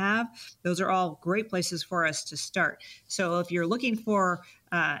what they have. Those are all great places for us to start. So if you're looking for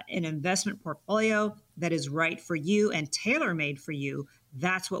an investment portfolio that is right for you and tailor-made for you,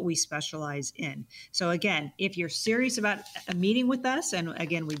 that's what we specialize in. So again, if you're serious about a meeting with us, and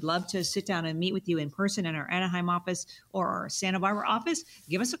again, we'd love to sit down and meet with you in person in our Anaheim office or our Santa Barbara office,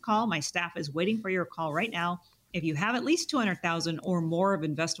 give us a call. My staff is waiting for your call right now. If you have at least $200,000 or more of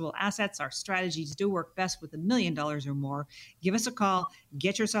investable assets, our strategies do work best with $1 million or more. Give us a call.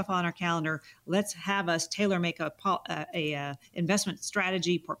 Get yourself on our calendar. Let's have us tailor make a investment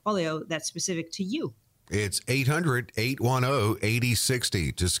strategy portfolio that's specific to you. It's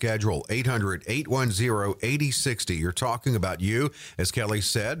 800-810-8060 to schedule, 800-810-8060. You're talking about you, as Kelly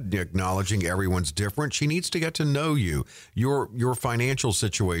said, acknowledging everyone's different. She needs to get to know you, your financial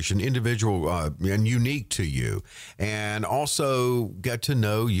situation, individual and unique to you, and also get to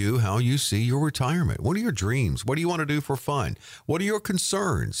know you, how you see your retirement. What are your dreams? What do you want to do for fun? What are your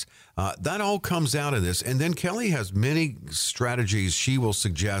concerns? That all comes out of this. And then Kelly has many strategies she will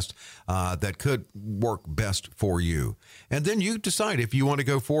suggest that could work best for you. And then you decide if you want to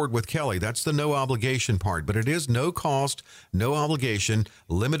go forward with Kelly. That's the no obligation part, but it is no cost, no obligation,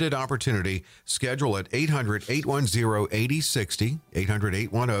 limited opportunity. Schedule at 800-810-8060,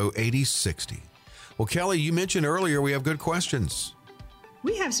 800-810-8060. Well, Kelly, you mentioned earlier we have good questions.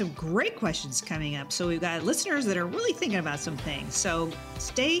 We have some great questions coming up. So we've got listeners that are really thinking about some things. So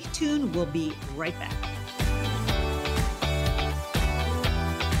stay tuned. We'll be right back.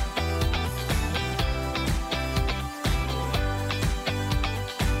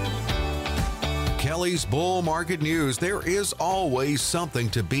 Kelly's Bull Market News. There is always something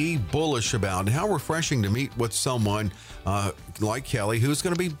to be bullish about. And how refreshing to meet with someone like Kelly who's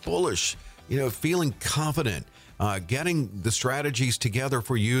going to be bullish, feeling confident. Getting the strategies together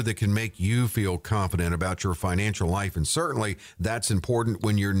for you that can make you feel confident about your financial life. And certainly that's important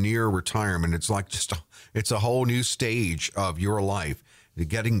when you're near retirement. It's like it's a whole new stage of your life.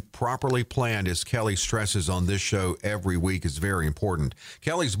 Getting properly planned, as Kelly stresses on this show every week, is very important.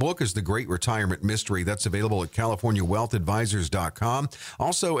 Kelly's book is The Great Retirement Mystery. That's available at CaliforniaWealthAdvisors.com.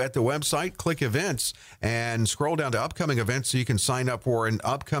 Also at the website, click events and scroll down to upcoming events so you can sign up for an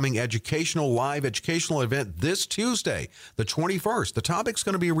upcoming live educational event this Tuesday, the 21st. The topic's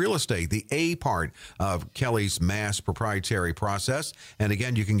going to be real estate, the A part of Kelly's mass proprietary process. And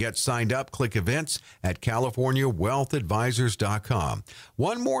again, you can get signed up. Click events at CaliforniaWealthAdvisors.com.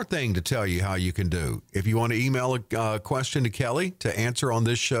 One more thing to tell you how you can do. If you want to email a question to Kelly to answer on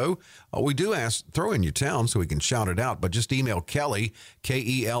this show, we do throw in your town so we can shout it out, but just email Kelly,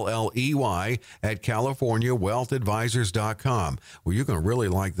 Kelley, at CaliforniaWealthAdvisors.com. Well, you're going to really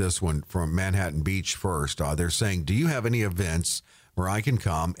like this one from Manhattan Beach first. They're saying, do you have any events where I can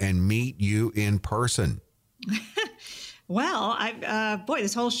come and meet you in person? Well,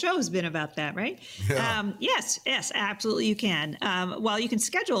 this whole show has been about that, right? Yeah. Yes, absolutely you can. Well, you can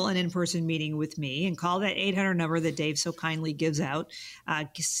schedule an in-person meeting with me and call that 800 number that Dave so kindly gives out.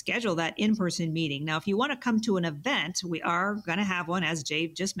 Schedule that in-person meeting. Now, if you want to come to an event, we are going to have one, as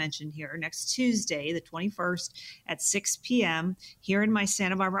Dave just mentioned here, next Tuesday, the 21st at 6 p.m. here in my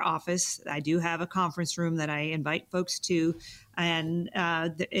Santa Barbara office. I do have a conference room that I invite folks to. And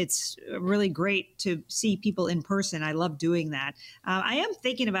it's really great to see people in person. I love doing that. I am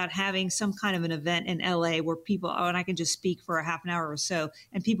thinking about having some kind of an event in LA where and I can just speak for a half an hour or so,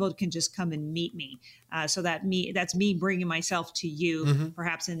 and people can just come and meet me. So that's me bringing myself to you,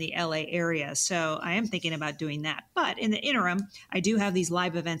 perhaps in the LA area. So I am thinking about doing that. But in the interim, I do have these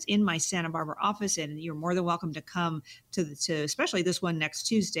live events in my Santa Barbara office, and you're more than welcome to come to especially this one next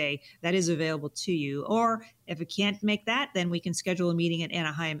Tuesday. That is available to you. Or if you can't make that, then we can schedule a meeting at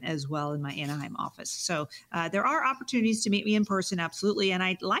Anaheim as well in my Anaheim office. So there are opportunities to meet me in person, absolutely. And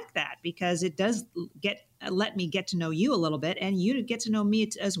I like that because it does let me get to know you a little bit, and you get to know me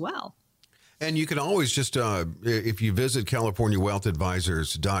as well. And you can always just, if you visit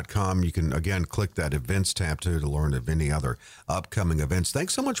CaliforniaWealthAdvisors.com, you can, again, click that events tab to learn of any other upcoming events.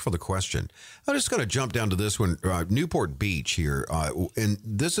 Thanks so much for the question. I'm just going to jump down to this one. Newport Beach here. And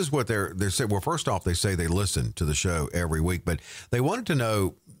this is what they're saying. Well, first off, they say they listen to the show every week, but they wanted to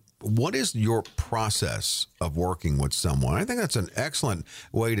know, what is your process of working with someone? I think that's an excellent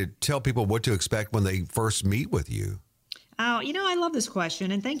way to tell people what to expect when they first meet with you. Oh, I love this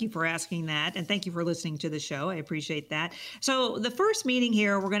question, and thank you for asking that, and thank you for listening to the show. I appreciate that. So, the first meeting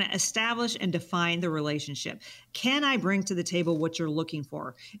here, we're going to establish and define the relationship. Can I bring to the table what you're looking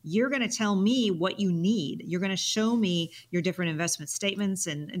for? You're going to tell me what you need. You're going to show me your different investment statements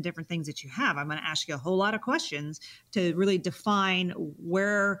and different things that you have. I'm going to ask you a whole lot of questions to really define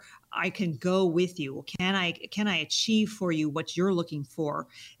where I can go with you. Can I achieve for you what you're looking for?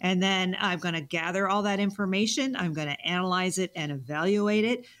 And then I'm going to gather all that information. I'm going to analyze it and evaluate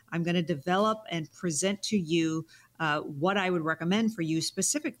it. I'm going to develop and present to you what I would recommend for you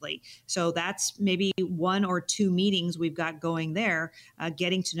specifically. So that's maybe 1 or 2 meetings we've got going there,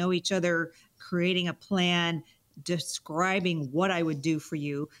 getting to know each other, creating a plan, describing what I would do for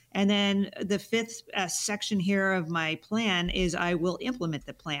you. And then the 5th section here of my plan is I will implement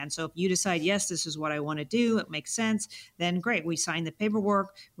the plan. So if you decide, yes, this is what I want to do, it makes sense, then great. We sign the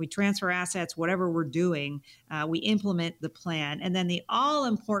paperwork, we transfer assets, whatever we're doing, we implement the plan. And then the all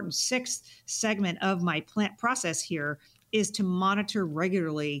important 6th segment of my plan process here is to monitor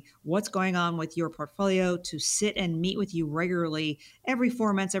regularly what's going on with your portfolio, to sit and meet with you regularly every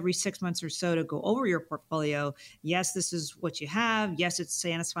 4 months, every 6 months or so to go over your portfolio. Yes, this is what you have. Yes, it's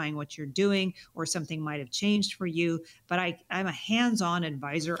satisfying what you're doing, or something might have changed for you. But I'm a hands-on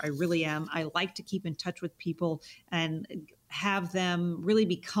advisor. I really am. I like to keep in touch with people and have them really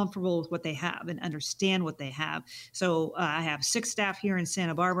be comfortable with what they have and understand what they have. So I have 6 staff here in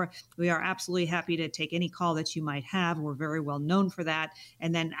Santa Barbara. We are absolutely happy to take any call that you might have. We're very well known for that.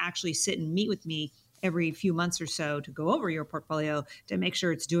 And then actually sit and meet with me every few months or so to go over your portfolio to make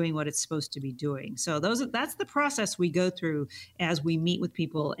sure it's doing what it's supposed to be doing. So that's the process we go through as we meet with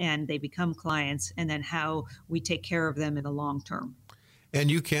people and they become clients, and then how we take care of them in the long term. And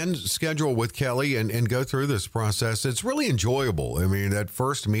you can schedule with Kelly and go through this process. It's really enjoyable. I mean, that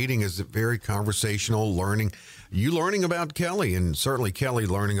first meeting is very conversational, learning about Kelly, and certainly Kelly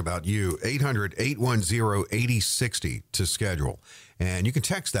learning about you. 800-810-8060 to schedule. And you can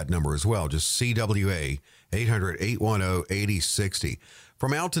text that number as well, just CWA, 800-810-8060.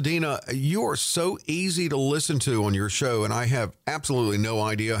 From Altadena, you are so easy to listen to on your show, and I have absolutely no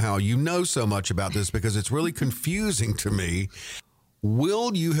idea how you know so much about this because it's really confusing to me.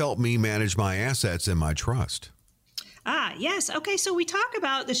 Will you help me manage my assets in my trust? Yes. Okay. So we talk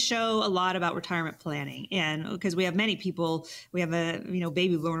about the show a lot about retirement planning, and because we have many people, we have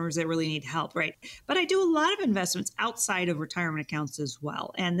baby boomers that really need help, right? But I do a lot of investments outside of retirement accounts as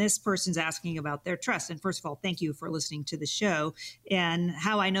well. And this person's asking about their trust. And first of all, thank you for listening to the show. And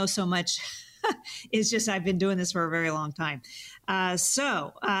how I know so much is just I've been doing this for a very long time.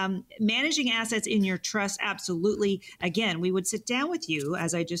 So managing assets in your trust, absolutely. Again, we would sit down with you,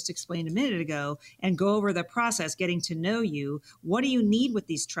 as I just explained a minute ago, and go over the process, getting to know you. What do you need with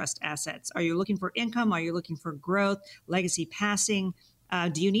these trust assets? Are you looking for income? Are you looking for growth, legacy passing?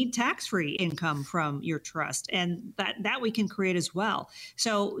 Do you need tax-free income from your trust? And that we can create as well.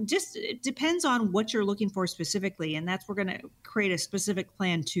 So just it depends on what you're looking for specifically, and we're going to create a specific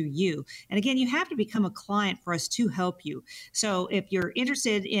plan to you. And again, you have to become a client for us to help you. So if you're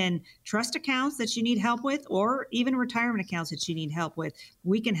interested in trust accounts that you need help with, or even retirement accounts that you need help with,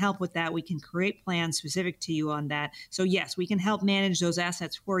 we can help with that. We can create plans specific to you on that. So yes, we can help manage those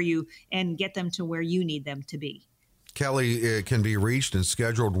assets for you and get them to where you need them to be. Kelly can be reached and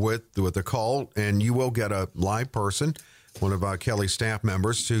scheduled with a call, and you will get a live person, one of Kelly's staff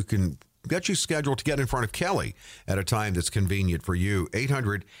members, who can get you scheduled to get in front of Kelly at a time that's convenient for you.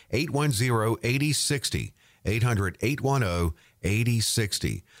 800-810-8060.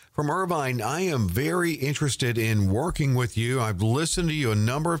 800-810-8060. From Irvine, I am very interested in working with you. I've listened to you a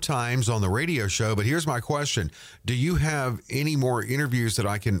number of times on the radio show, but here's my question. Do you have any more interviews that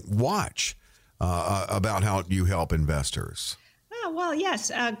I can watch about how you help investors? Oh, well,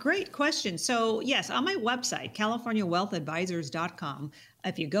 yes. Great question. So, yes, on my website, CaliforniaWealthAdvisors.com,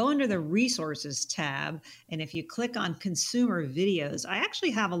 if you go under the resources tab and if you click on consumer videos, I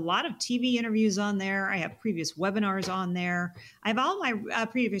actually have a lot of TV interviews on there. I have previous webinars on there. I have all my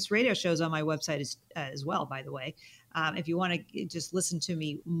previous radio shows on my website as well, by the way. If you want to just listen to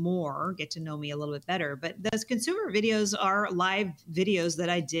me more, get to know me a little bit better. But those consumer videos are live videos that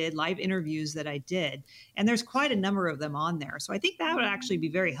I did, live interviews that I did. And there's quite a number of them on there. So I think that would actually be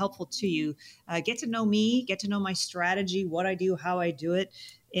very helpful to you. Get to know me, get to know my strategy, what I do, how I do it.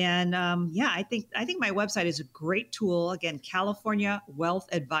 And I think my website is a great tool. Again,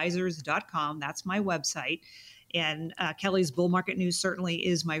 CaliforniaWealthAdvisors.com. That's my website. And Kelly's Bull Market News certainly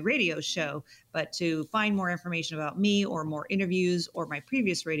is my radio show. But to find more information about me or more interviews or my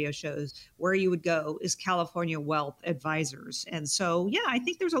previous radio shows, where you would go is California Wealth Advisors. And so, yeah, I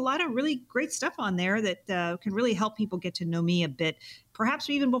think there's a lot of really great stuff on there that can really help people get to know me a bit, perhaps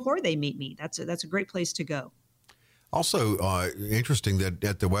even before they meet me. That's a great place to go. Also, interesting that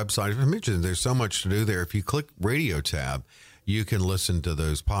at the website, I mentioned there's so much to do there. If you click radio tab, you can listen to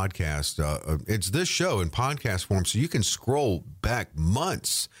those podcasts. It's this show in podcast form, so you can scroll back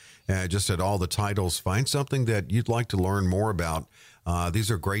months just at all the titles. Find something that you'd like to learn more about.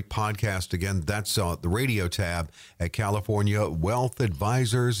 These are great podcasts. Again, that's the radio tab at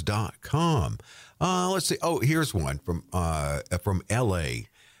CaliforniaWealthAdvisors.com. Let's see. Oh, here's one from L.A.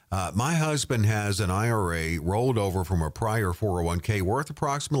 My husband has an IRA rolled over from a prior 401k worth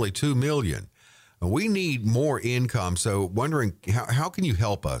approximately $2 million. We need more income, so wondering how can you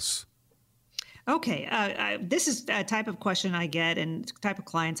help us? Okay. This is a type of question I get and type of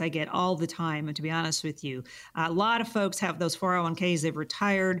clients I get all the time. And to be honest with you, a lot of folks have those 401ks, they've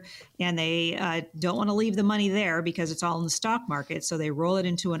retired and they don't want to leave the money there because it's all in the stock market. So they roll it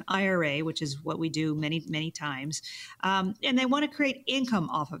into an IRA, which is what we do many, many times. And they want to create income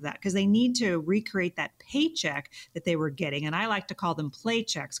off of that because they need to recreate that paycheck that they were getting. And I like to call them play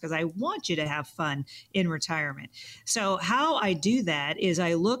checks because I want you to have fun in retirement. So how I do that is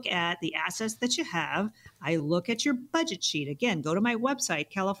I look at the assets that you have. I look at your budget sheet. Again, go to my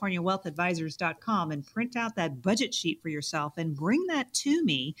website, CaliforniaWealthAdvisors.com, and print out that budget sheet for yourself and bring that to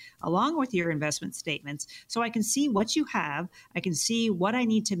me along with your investment statements so I can see what you have. I can see what I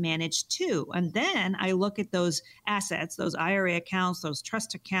need to manage too. And then I look at those assets, those IRA accounts, those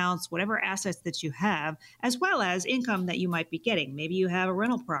trust accounts, whatever assets that you have, as well as income that you might be getting. Maybe you have a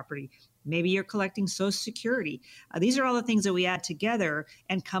rental property. Maybe you're collecting Social Security. These are all the things that we add together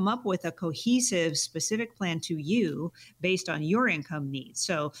and come up with a cohesive, specific plan to you based on your income needs.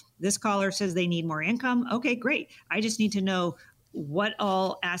 So this caller says they need more income. Okay, great. I just need to know what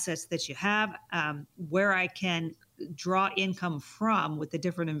all assets that you have, where I can draw income from with the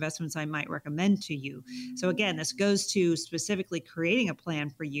different investments I might recommend to you. So again, this goes to specifically creating a plan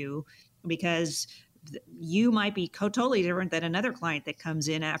for you because you might be totally different than another client that comes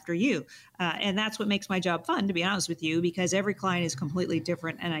in after you. And that's what makes my job fun, to be honest with you, because every client is completely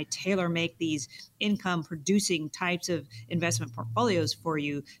different. And I tailor make these income producing types of investment portfolios for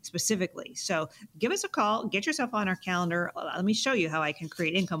you specifically. So give us a call, get yourself on our calendar. Let me show you how I can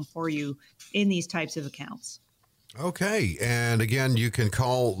create income for you in these types of accounts. Okay. And again, you can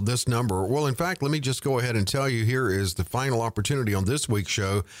call this number. Well, in fact, let me just go ahead and tell you here is the final opportunity on this week's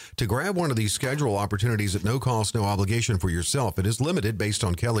show to grab one of these schedule opportunities at no cost, no obligation for yourself. It is limited based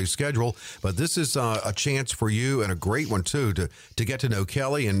on Kelly's schedule, but this is a chance for you and a great one, too, to get to know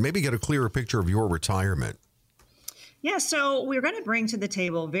Kelly and maybe get a clearer picture of your retirement. Yeah, so we're going to bring to the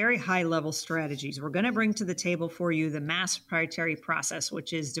table very high-level strategies. We're going to bring to the table for you the mass proprietary process,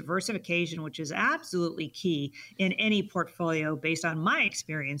 which is diversification, which is absolutely key in any portfolio based on my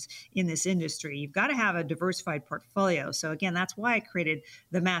experience in this industry. You've got to have a diversified portfolio. So again, that's why I created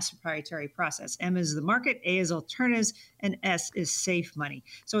the mass proprietary process. M is the market, A is alternatives, and S is safe money.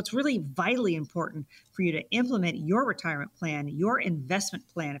 So it's really vitally important for you to implement your retirement plan, your investment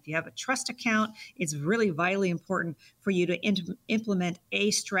plan. If you have a trust account, it's really vitally important for you to implement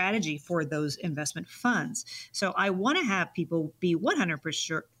a strategy for those investment funds. So I want to have people be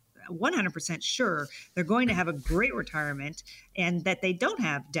 100% sure they're going to have a great retirement and that they don't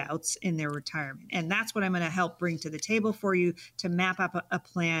have doubts in their retirement. And that's what I'm going to help bring to the table for you to map up a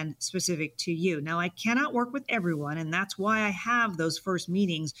plan specific to you. Now, I cannot work with everyone, and that's why I have those first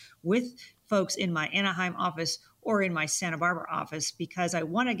meetings with folks in my Anaheim office or in my Santa Barbara office, because I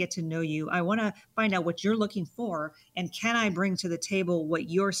want to get to know you. I want to find out what you're looking for, and can I bring to the table what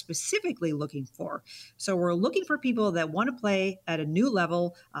you're specifically looking for? So we're looking for people that want to play at a new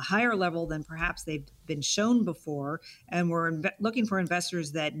level, a higher level than perhaps they've been shown before. And we're looking for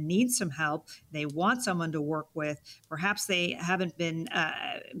investors that need some help. They want someone to work with. Perhaps they haven't been,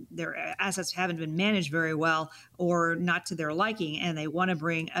 their assets haven't been managed very well or not to their liking, and they want to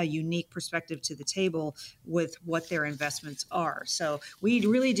bring a unique perspective to the table with what their investments are. So we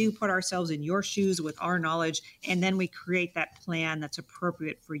really do put ourselves in your shoes with our knowledge, and then we create that plan that's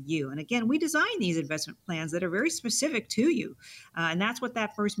appropriate for you. And again, we design these investment plans that are very specific to you. And that's what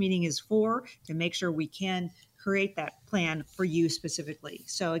that first meeting is for, to make sure we can create that plan for you specifically.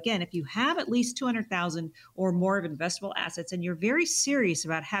 So again, if you have at least 200,000 or more of investable assets and you're very serious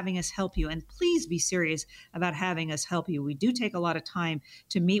about having us help you, and please be serious about having us help you. We do take a lot of time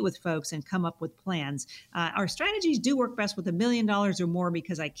to meet with folks and come up with plans. Our strategies do work best with $1 million or more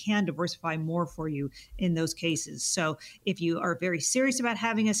because I can diversify more for you in those cases. So if you are very serious about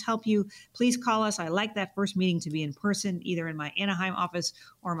having us help you, please call us. I like that first meeting to be in person, either in my Anaheim office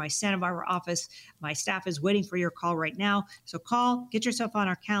or my Santa Barbara office. My staff is waiting for your call right now. So call, get yourself on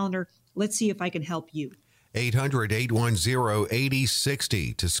our calendar. Let's see if I can help you.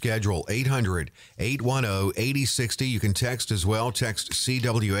 800-810-8060 to schedule. 800-810-8060. You can text as well. Text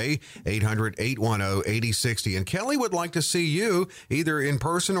CWA 800-810-8060. And Kelly would like to see you either in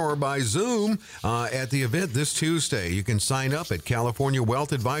person or by Zoom at the event this Tuesday. You can sign up at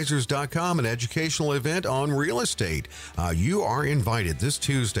CaliforniaWealthAdvisors.com, an educational event on real estate. You are invited this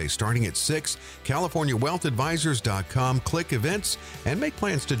Tuesday starting at 6. CaliforniaWealthAdvisors.com. Click events and make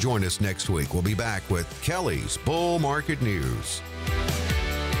plans to join us next week. We'll be back with Kelly's Bull Market News.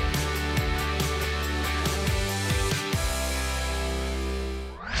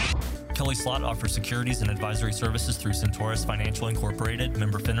 Kelly Slott offers securities and advisory services through Centaurus Financial Incorporated,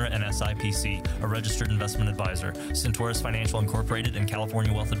 member FINRA and SIPC, a registered investment advisor. Centaurus Financial Incorporated and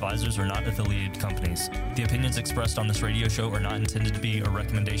California Wealth Advisors are not affiliated companies. The opinions expressed on this radio show are not intended to be a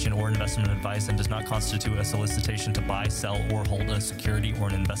recommendation or investment advice and does not constitute a solicitation to buy, sell, or hold a security or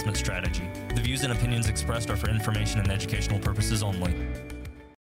an investment strategy. The views and opinions expressed are for information and educational purposes only.